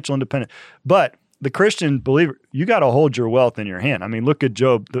 independence, financial independence. But the Christian believer, you got to hold your wealth in your hand. I mean, look at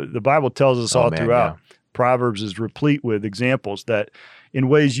Job. The Bible tells us throughout. Proverbs is replete with examples that in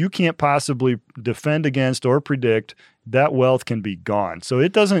ways you can't possibly defend against or predict, that wealth can be gone. So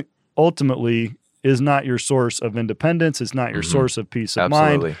it doesn't ultimately is not your source of independence. It's not your source of peace of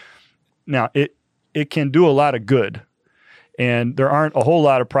mind. Now, it can do a lot of good. And there aren't a whole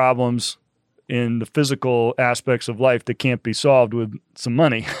lot of problems in the physical aspects of life that can't be solved with some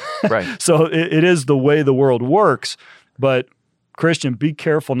money. Right. So it is the way the world works. But Christian, be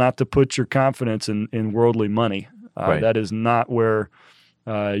careful not to put your confidence in worldly money. That is not where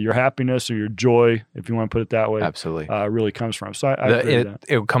your happiness or your joy, if you want to put it that way, really comes from. So I agree with that.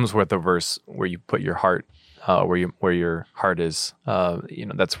 It comes with the verse where you put your heart. Where your heart is,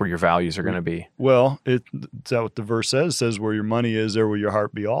 that's where your values are going to be. Well, is that what the verse says? It says, where your money is, there will your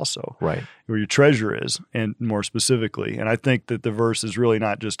heart be also. Right. Where your treasure is, and more specifically. And I think that the verse is really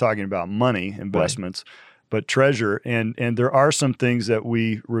not just talking about money investments, but treasure. And there are some things that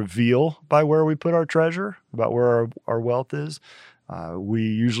we reveal by where we put our treasure, about where our wealth is. We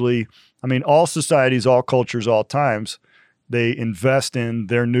usually, all societies, all cultures, all times, they invest in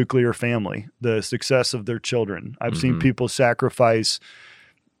their nuclear family, the success of their children. I've seen people sacrifice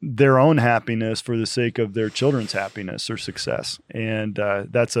their own happiness for the sake of their children's happiness or success. And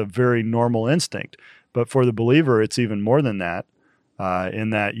that's a very normal instinct. But for the believer, it's even more than that,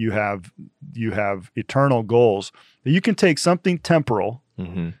 in that you have eternal goals. You can take something temporal,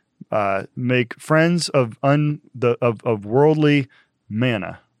 make friends of worldly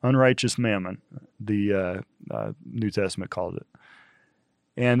manna, unrighteous mammon, the New Testament called it.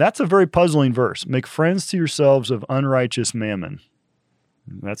 And that's a very puzzling verse. Make friends to yourselves of unrighteous mammon.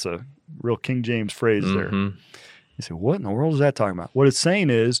 That's a real King James phrase there. You say, what in the world is that talking about? What it's saying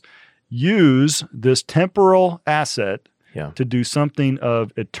is use this temporal asset to do something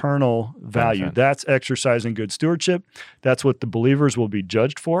of eternal value. Benefit. That's exercising good stewardship. That's what the believers will be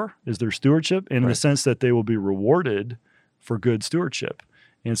judged for, is their stewardship, in the sense that they will be rewarded for good stewardship.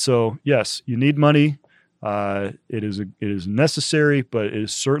 And so, yes, you need money. It is necessary, but it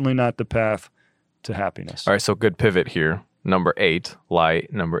is certainly not the path to happiness. All right, so good pivot here. Number 8, lie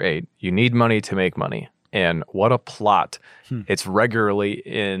number 8. You need money to make money. And what a plot. It's regularly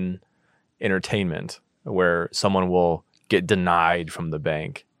in entertainment where someone will get denied from the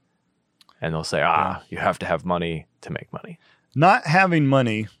bank and they'll say, you have to have money to make money. Not having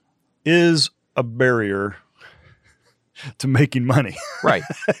money is a barrier to making money. Right.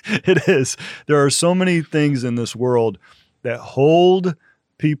 It is. There are so many things in this world that hold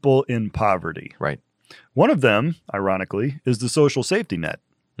people in poverty. Right. One of them, ironically, is the social safety net.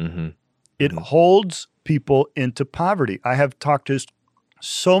 Mm-hmm. It holds people into poverty. I have talked to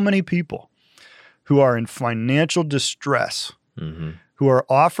so many people who are in financial distress, who are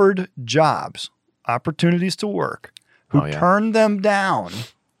offered jobs, opportunities to work, who turn them down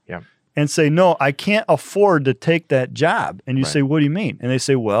and say, no, I can't afford to take that job. And you say, what do you mean? And they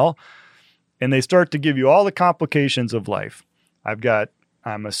say, well, and they start to give you all the complications of life.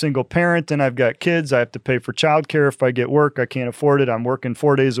 I'm a single parent and I've got kids. I have to pay for childcare. If I get work, I can't afford it. I'm working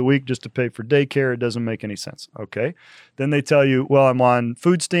 4 days a week just to pay for daycare. It doesn't make any sense. Okay. Then they tell you, well, I'm on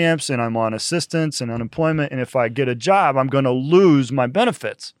food stamps and I'm on assistance and unemployment. And if I get a job, I'm going to lose my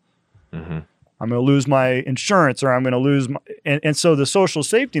benefits. I'm going to lose my insurance, or I'm going to lose my, and so the social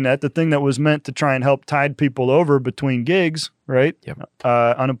safety net, the thing that was meant to try and help tide people over between gigs, right?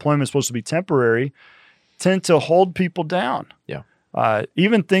 Unemployment is supposed to be temporary, tend to hold people down.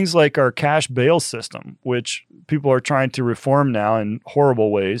 Even things like our cash bail system, which people are trying to reform now in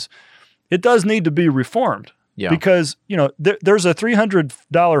horrible ways, it does need to be reformed. Because, there's a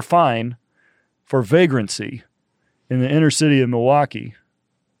 $300 fine for vagrancy in the inner city of Milwaukee.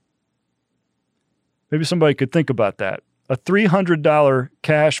 Maybe somebody could think about that. A $300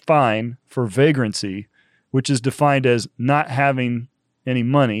 cash fine for vagrancy, which is defined as not having any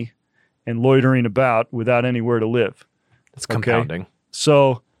money and loitering about without anywhere to live. It's compounding.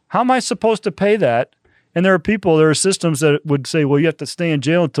 So how am I supposed to pay that? And there are systems that would say, well, you have to stay in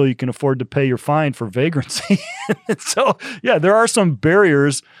jail until you can afford to pay your fine for vagrancy. So, there are some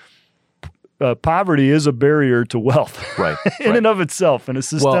barriers. Poverty is a barrier to wealth in and of itself in a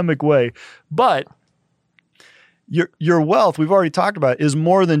systemic way. But your wealth, we've already talked about, is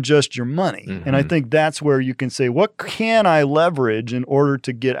more than just your money. And I think that's where you can say, what can I leverage in order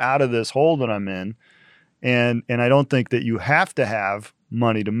to get out of this hole that I'm in? And I don't think that you have to have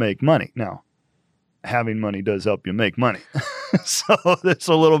money to make money. Now, having money does help you make money. So it's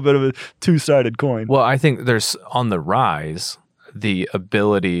a little bit of a two-sided coin. Well, I think there's on the rise the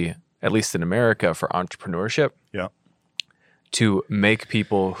ability, at least in America, for entrepreneurship to make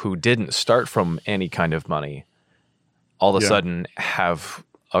people who didn't start from any kind of money all of a sudden have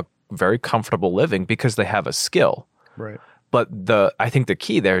a very comfortable living because they have a skill. Right. But I think the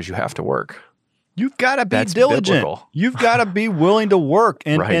key there is you have to work. You've got to be diligent. Biblical. You've got to be willing to work.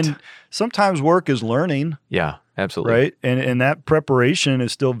 And sometimes work is learning. Yeah, absolutely. Right. And that preparation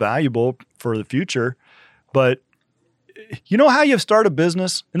is still valuable for the future. But you know how you start a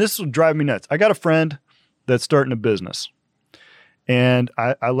business? And this will drive me nuts. I got a friend that's starting a business. And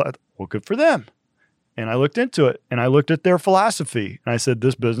well, good for them. And I looked into it and I looked at their philosophy and I said,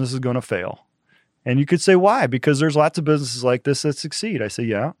 this business is going to fail. And you could say, why? Because there's lots of businesses like this that succeed. I say,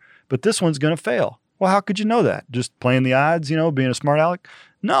 yeah, but this one's going to fail. Well, how could you know that? Just playing the odds, being a smart aleck?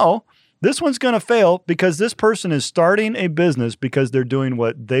 No, this one's going to fail because this person is starting a business because they're doing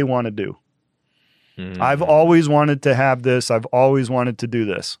what they want to do. I've always wanted to have this. I've always wanted to do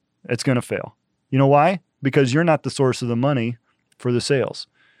this. It's going to fail. You know why? Because you're not the source of the money for the sales.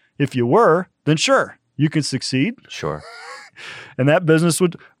 If you were, then sure, you can succeed. Sure. And that business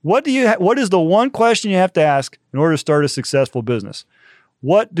would, what is the one question you have to ask in order to start a successful business?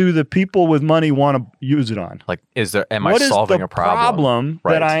 What do the people with money want to use it on? Like, am I solving a problem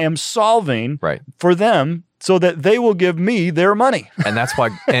that I am solving for them so that they will give me their money? And that's why,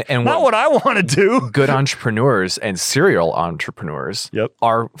 and not what I want to do. Good entrepreneurs and serial entrepreneurs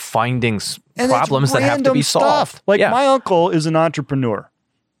are finding problems that have to be solved. Like my uncle is an entrepreneur.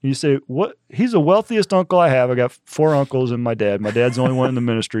 You say, what? He's the wealthiest uncle I have. I got 4 uncles and my dad. My dad's the only one in the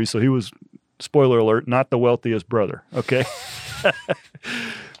ministry, so he was, spoiler alert, not the wealthiest brother, okay?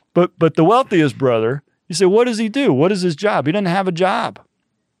 But the wealthiest brother, you say, what does he do? What is his job? He doesn't have a job.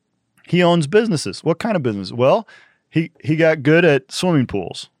 He owns businesses. What kind of business? Well, he got good at swimming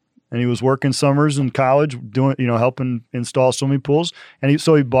pools, and he was working summers in college doing, helping install swimming pools. And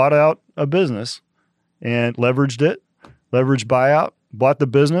so he bought out a business and leveraged it, leveraged buyout, bought the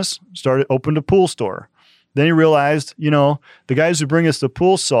business, opened a pool store. Then he realized, the guys who bring us the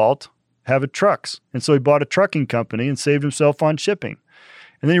pool salt have trucks. And so he bought a trucking company and saved himself on shipping.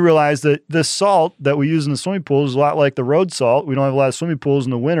 And then he realized that this salt that we use in the swimming pool is a lot like the road salt. We don't have a lot of swimming pools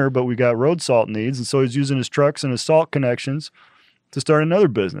in the winter, but we got road salt needs. And so he's using his trucks and his salt connections to start another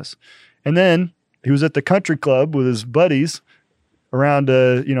business. And then he was at the country club with his buddies around,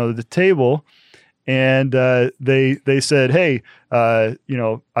 the table. And they said, hey, I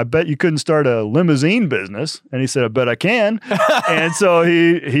bet you couldn't start a limousine business. And he said, I bet I can. And so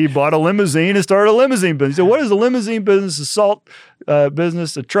he bought a limousine and started a limousine business. He said, what does a limousine business, a salt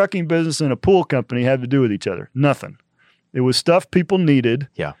business, a trucking business, and a pool company have to do with each other? Nothing. It was stuff people needed.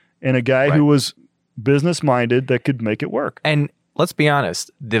 Yeah. And a guy who was business-minded that could make it work. And let's be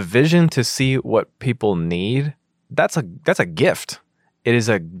honest, the vision to see what people need, that's a gift. It is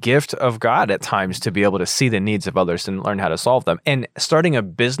a gift of God at times to be able to see the needs of others and learn how to solve them. And starting a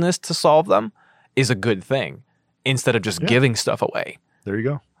business to solve them is a good thing instead of just giving stuff away. There you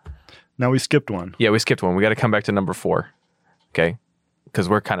go. Now we skipped one. Yeah, we skipped one. We got to come back to number 4, okay? Because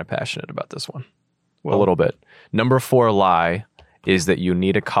we're kind of passionate about this one a little bit. Number 4 lie is that you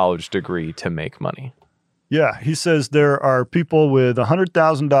need a college degree to make money. Yeah, he says there are people with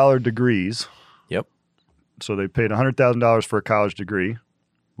 $100,000 degrees. Yep. So they paid $100,000 for a college degree,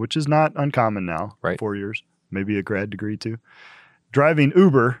 which is not uncommon now. Right. 4 years, maybe a grad degree too. Driving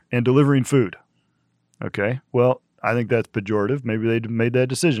Uber and delivering food. Okay. Well, I think that's pejorative. Maybe they made that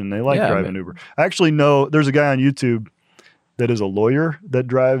decision. They like driving Uber. I actually know there's a guy on YouTube that is a lawyer that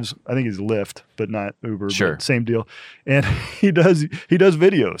drives, I think he's Lyft, but not Uber. Sure. But same deal. And he does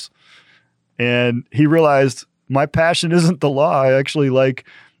videos. And he realized my passion isn't the law. I actually like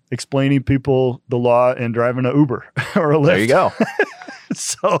explaining people the law and driving an Uber or a Lyft. There you go.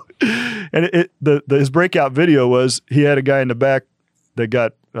 So, and his breakout video was he had a guy in the back that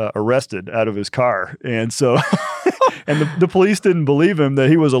got arrested out of his car. And so, and the police didn't believe him that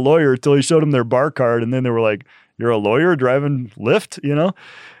he was a lawyer until he showed them their bar card. And then they were like, you're a lawyer driving Lyft,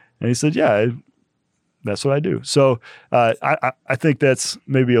 And he said, yeah, that's what I do. So I think that's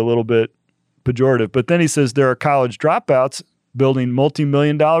maybe a little bit pejorative. But then he says there are college dropouts building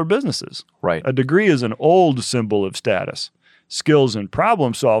multi-million-dollar businesses. Right. A degree is an old symbol of status. Skills and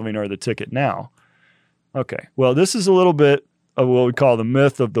problem solving are the ticket now. Okay. Well, this is a little bit of what we call the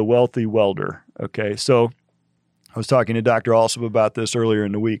myth of the wealthy welder. Okay. So I was talking to Dr. Alsop about this earlier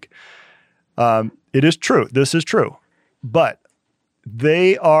in the week. It is true. This is true. But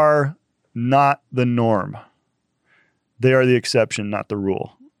they are not the norm. They are the exception, not the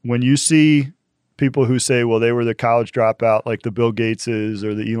rule. When you see people who say, well, they were the college dropout, like the Bill Gateses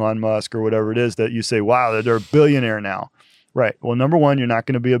or the Elon Musk or whatever it is, that you say, wow, they're a billionaire now. Right. Well, number one, you're not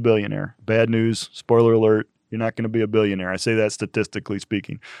going to be a billionaire. Bad news, spoiler alert, you're not going to be a billionaire. I say that statistically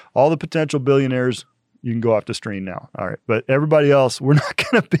speaking. All the potential billionaires, you can go off the stream now. All right. But everybody else, we're not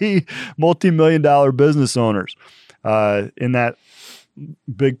going to be multi-million-dollar business owners in that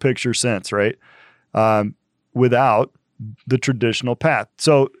big picture sense, right? Without the traditional path.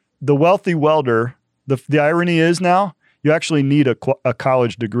 So the wealthy welder, the irony is now you actually need a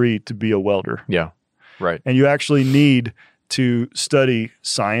college degree to be a welder. Yeah, right. And you actually need to study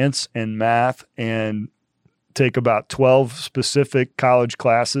science and math and take about 12 specific college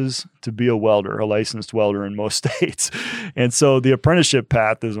classes to be a welder, a licensed welder in most states. And so the apprenticeship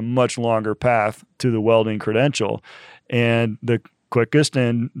path is a much longer path to the welding credential. And the quickest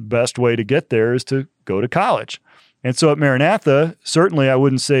and best way to get there is to go to college. And so at Maranatha, certainly I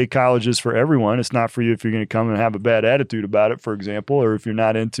wouldn't say college is for everyone. It's not for you if you're going to come and have a bad attitude about it, for example, or if you're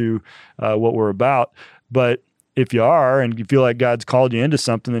not into what we're about. But if you are and you feel like God's called you into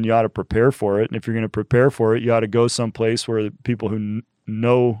something, then you ought to prepare for it. And if you're going to prepare for it, you ought to go someplace where the people who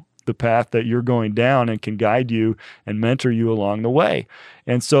know the path that you're going down and can guide you and mentor you along the way.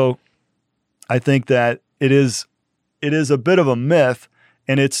 And so I think that it is a bit of a myth,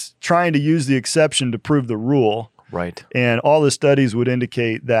 and it's trying to use the exception to prove the rule. Right. And all the studies would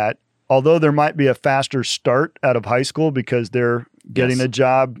indicate that although there might be a faster start out of high school because they're getting a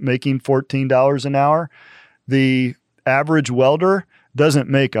job making $14 an hour, the average welder doesn't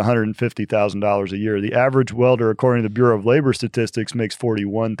make $150,000 a year. The average welder, according to the Bureau of Labor Statistics, makes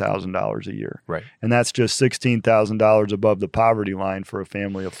 $41,000 a year. Right. And that's just $16,000 above the poverty line for a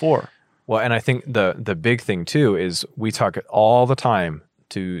family of 4. Well, and I think the big thing too is we talk all the time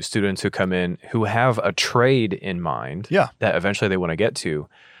to students who come in who have a trade in mind that eventually they want to get to,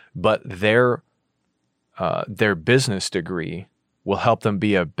 but their business degree will help them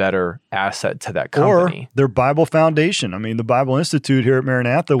be a better asset to that company. Or their Bible foundation. I mean, the Bible Institute here at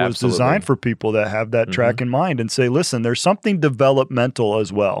Maranatha was Absolutely. designed for people that have that track in mind and say, listen, there's something developmental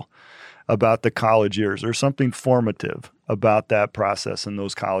as well about the college years. There's something formative about that process in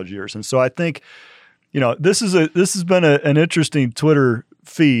those college years. And so I think, this has been an interesting Twitter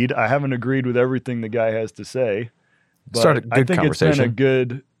feed. I haven't agreed with everything the guy has to say, but I think it's been a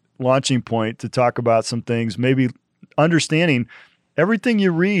good launching point to talk about some things, maybe understanding everything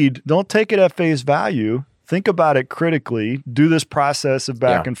you read, don't take it at face value. Think about it critically. Do this process of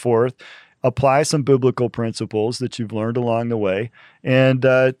back and forth. Apply some biblical principles that you've learned along the way, and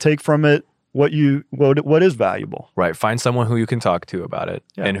take from it what is valuable. Right. Find someone who you can talk to about it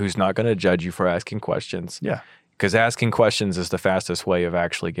and who's not going to judge you for asking questions. Yeah. Because asking questions is the fastest way of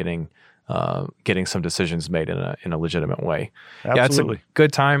actually getting some decisions made in a legitimate way. Absolutely. Yeah, it's a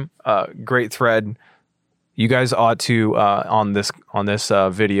good time. Great thread. You guys ought to, on this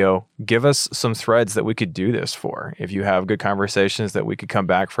video, give us some threads that we could do this for. If you have good conversations that we could come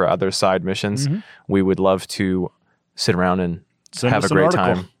back for other side missions, we would love to sit around and have a great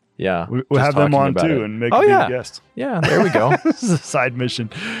time. Yeah. We'll have them on too and make a good guest. Yeah, there we go. This is a side mission.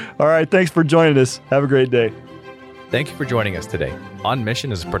 All right. Thanks for joining us. Have a great day. Thank you for joining us today. On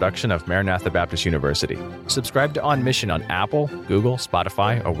Mission is a production of Maranatha Baptist University. Subscribe to On Mission on Apple, Google,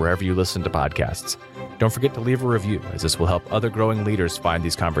 Spotify, or wherever you listen to podcasts. Don't forget to leave a review, as this will help other growing leaders find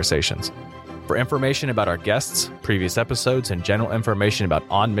these conversations. For information about our guests, previous episodes, and general information about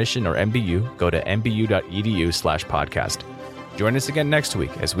On Mission or MBU, go to mbu.edu/podcast. Join us again next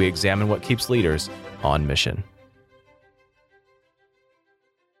week as we examine what keeps leaders on mission.